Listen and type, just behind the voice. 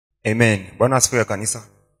Amen. Bwana asifiwe kanisa.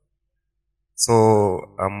 So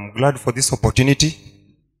I'm glad for this opportunity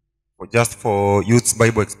for Youth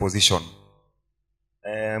Bible Exposition.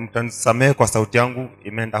 Mtanisamehe kwa sauti yangu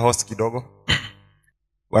imeenda host kidogo.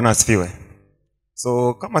 Bwana asifiwe.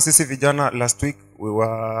 So kama sisi vijana last week we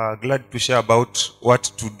were glad to share about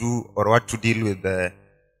what to do or what to deal with the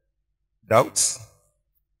doubts.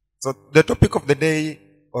 So the topic of the day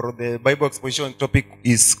or the Bible Exposition topic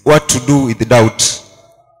is what to do with doubt.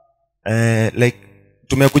 Like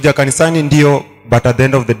tumekuja kanisani ndio, but at the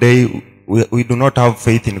end of the day we do not have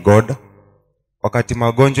faith in God. Wakati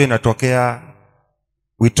magonjwa inatokea,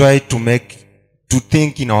 we try to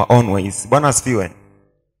think in our own ways. Bwana asifiwe.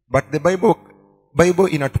 But the Bible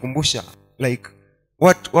inatukumbusha like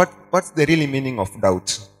what's the really meaning of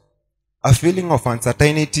doubt? A feeling of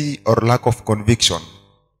uncertainty or lack of conviction.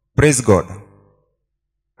 Praise God.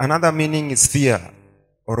 Another meaning is fear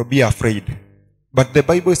or be afraid. But the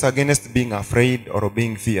Bible is against being afraid or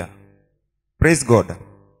being fear. Praise God.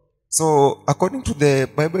 So according to the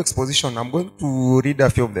Bible Exposition, I'm going to read a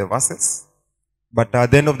few of the verses. But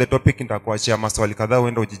at the end of the topic, nitakuachia maswali kadhaa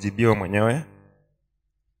uende ujijibie mwenyewe.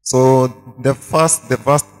 So the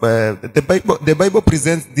Bible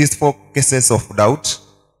presents these 4 cases of doubt.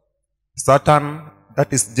 Satan,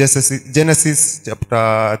 that is Genesis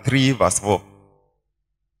chapter 3 verse 4.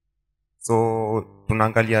 So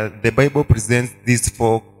tunaangalia, the Bible presents these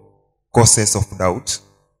 4 causes of doubt.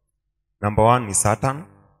 Number 1 is Satan,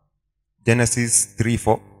 Genesis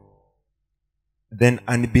 3:4. Then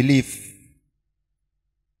unbelief,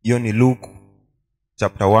 hiyo ni Luke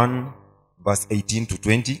chapter 1 verse 18 to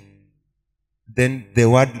 20. Then the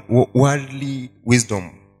worldly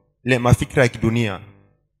wisdom, ile mafikira ya kidunia.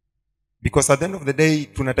 Because at the end of the day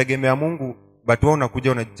tunategemea Mungu, but wewe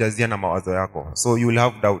unakuja unajazia na mawazo yako, so you will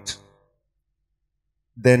have doubt.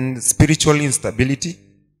 Then spiritual instability,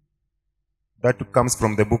 that comes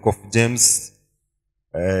from the book of James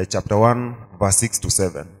chapter 1 verse 6 to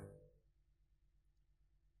 7.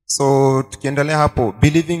 So tukiendelea hapo,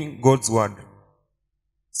 believing God's word.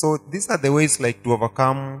 So these are the ways like to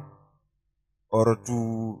overcome or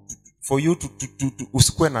for you to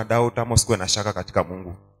usikue na doubt ama usikue na shaka katika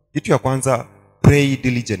Mungu. Kitu ya kwanza, pray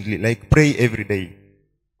diligently, like pray every day.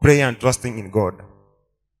 Pray and trusting in God.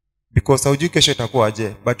 Because haujui kesho itakuwa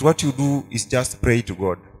aje, but what you do is just pray to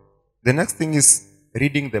God. The next thing is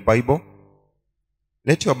reading the Bible.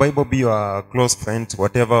 Let your Bible be your close friend,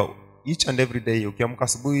 whatever. Each and every day, ukiamka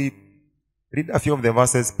asubuhi, read a few of the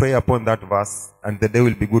verses, pray upon that verse, and the day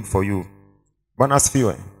will be good for you. Bwana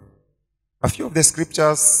asifiwe. A few of the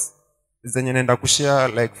scriptures zenye nenda kushare,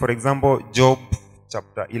 like for example, Job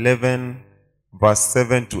chapter 11, verse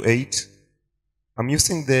 7 to 8. I'm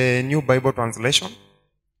using the New Bible Translation.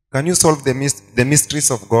 Can you solve the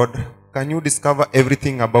mysteries of God? Can you discover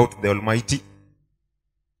everything about the Almighty?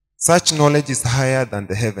 Such knowledge is higher than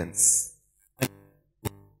the heavens.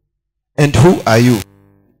 And who are you?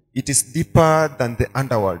 It is deeper than the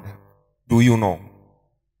underworld. Do you know?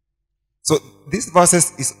 So these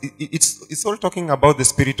verses, it's all talking about the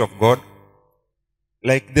Spirit of God.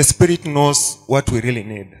 Like the Spirit knows what we really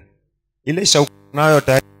need. Ile shauku nayo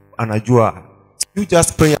tayari anajua. You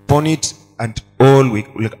just pray upon it and all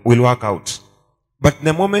will work out. But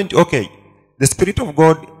the moment, okay, the Spirit of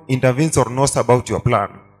God intervenes or knows about your plan.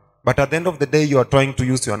 But at the end of the day, you are trying to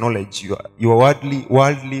use your knowledge, your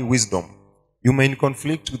worldly wisdom. You may in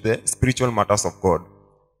conflict with the spiritual matters of God.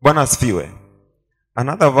 Bwana asifiwe.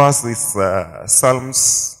 Another verse is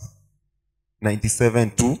Psalms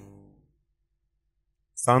 97:2.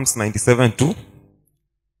 Psalms 97:2.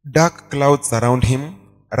 Dark clouds surround him,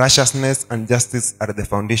 righteousness and justice are the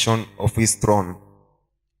foundation of his throne.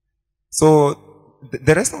 So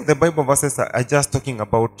the rest of the Bible verses are just talking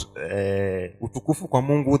about utukufu kwa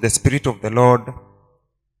Mungu, the Spirit of the Lord.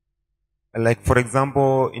 Like for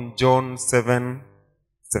example, in John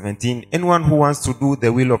 7:17, anyone who wants to do the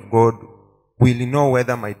will of God will know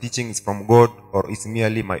whether my teaching is from God or is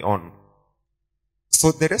merely my own.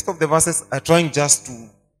 So the rest of the verses are trying just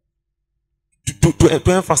to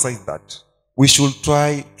emphasize that we should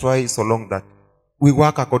try so long that we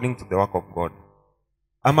work according to the work of God.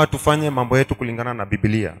 Ama tufanye mambo yetu kulingana na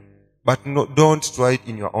Biblia. But no, don't try it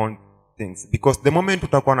in your own things. Because the moment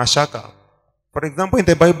utakuwa na shaka, for example, in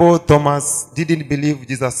the Bible, Thomas didn't believe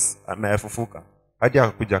Jesus amefufuka. Hadi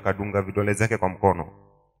akakuja kadunga vidole zake kwa mkono.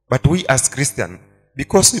 But we as Christian,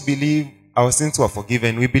 because we believe our sins were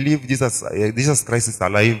forgiven, we believe Jesus Christ is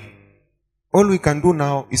alive, all we can do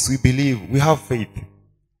now is we believe, we have faith.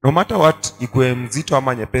 No matter what, ikue mzito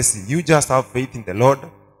ama nyepesi, you just have faith in the Lord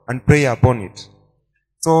and pray upon it.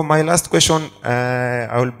 So my last question,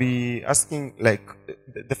 I will be asking, like,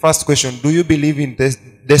 the first question: do you believe in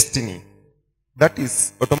destiny? That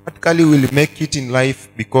is, automatically will make it in life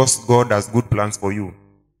because God has good plans for you.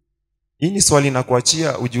 Hii ni swali na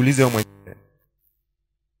kuachia ujiulize mwenyewe.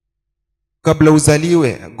 Kabla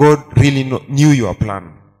uzaliwe, God really knew your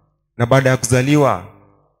plan. Na baada ya kuzaliwa,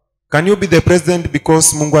 can you be the president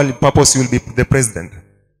because Mungu alipurpose you will be the president?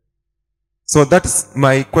 So that's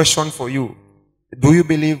my question for you. Do you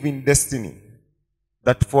believe in destiny?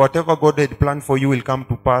 That for whatever God had planned for you will come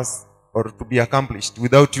to pass or to be accomplished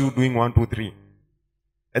without you doing 1, 2, 3.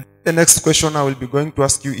 And the next question I will be going to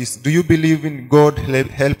ask you is, do you believe in God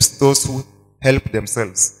helps those who help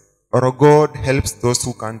themselves? Or God helps those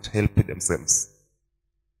who can't help themselves?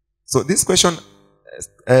 So this question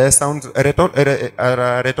sounds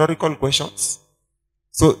rhetorical questions.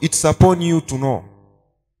 So it's upon you to know.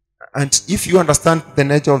 And if you understand the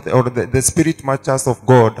nature of the spirit matters of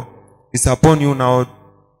God, it's upon you now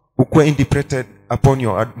to interpreted upon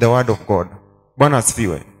the word of God. Bwana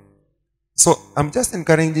asifiwe. So I'm just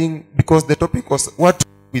encouraging, because the topic was what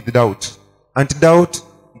with doubt. And doubt,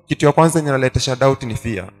 kitu ya kwanza inaletea doubt ni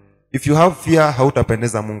fear. If you have fear,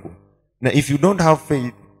 hautapendeza Mungu. Now if you don't have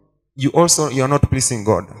faith, you're not pleasing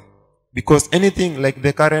God. Because anything like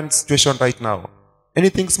the current situation right now,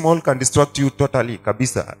 anything small can distract you totally,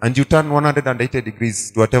 kabisa, and you turn 180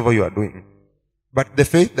 degrees to whatever you are doing. But the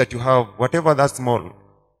faith that you have, whatever that's small,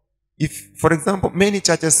 if, for example, many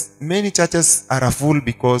churches are full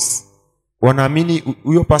because wanaamini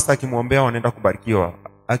huyo pastor akimwombea wanaenda kubarikiwa,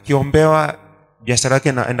 akiombewa biashara yake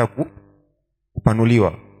inaenda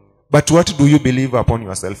kupanuliwa. But what do you believe upon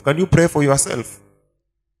yourself? Can you pray for yourself?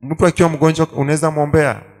 Mtu akiwa mgonjwa unaweza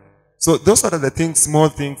muombea. So those are the things, small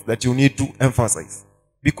things that you need to emphasize.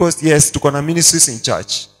 Because yes, tuko na ministries in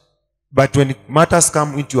church, but when matters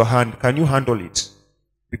come into your hand, can you handle it?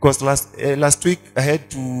 Because last week I had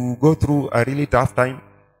to go through a really tough time,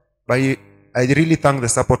 but I really thank the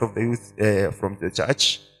support of the youth from the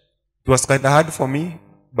church. It was kind of hard for me,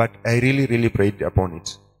 but I really prayed upon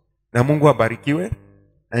it. Na Mungu abarikiwe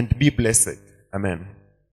and be blessed. Amen.